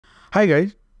Hi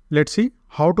guys, let's see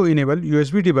how to enable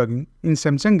USB debugging in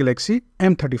Samsung Galaxy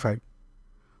M35.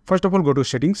 First of all, go to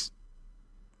Settings.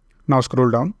 Now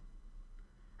scroll down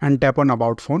and tap on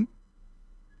About Phone.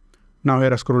 Now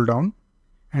here scroll down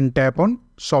and tap on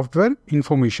Software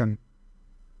Information.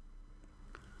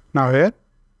 Now here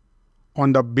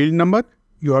on the build number,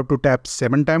 you have to tap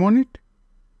 7 times on it.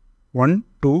 1,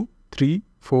 2, 3,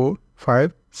 4,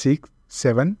 5, 6,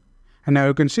 7. And now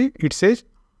you can see it says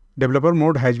developer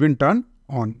mode has been turned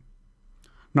on.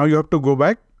 Now you have to go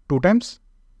back 2 times.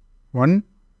 1,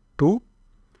 2.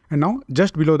 And now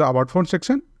just below the About Phone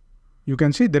section, you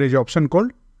can see there is an option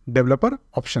called Developer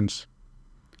Options.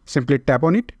 Simply tap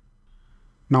on it.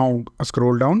 Now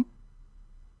scroll down.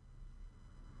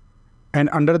 And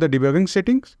under the debugging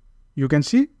settings, you can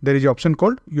see there is an option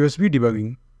called USB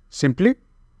debugging. Simply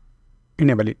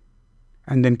enable it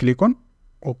and then click on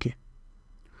OK.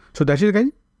 So that's it guys.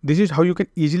 This is how you can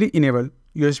easily enable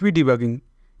USB debugging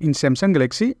in Samsung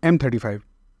Galaxy M35.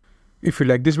 If you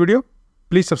like this video,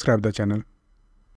 please subscribe the channel.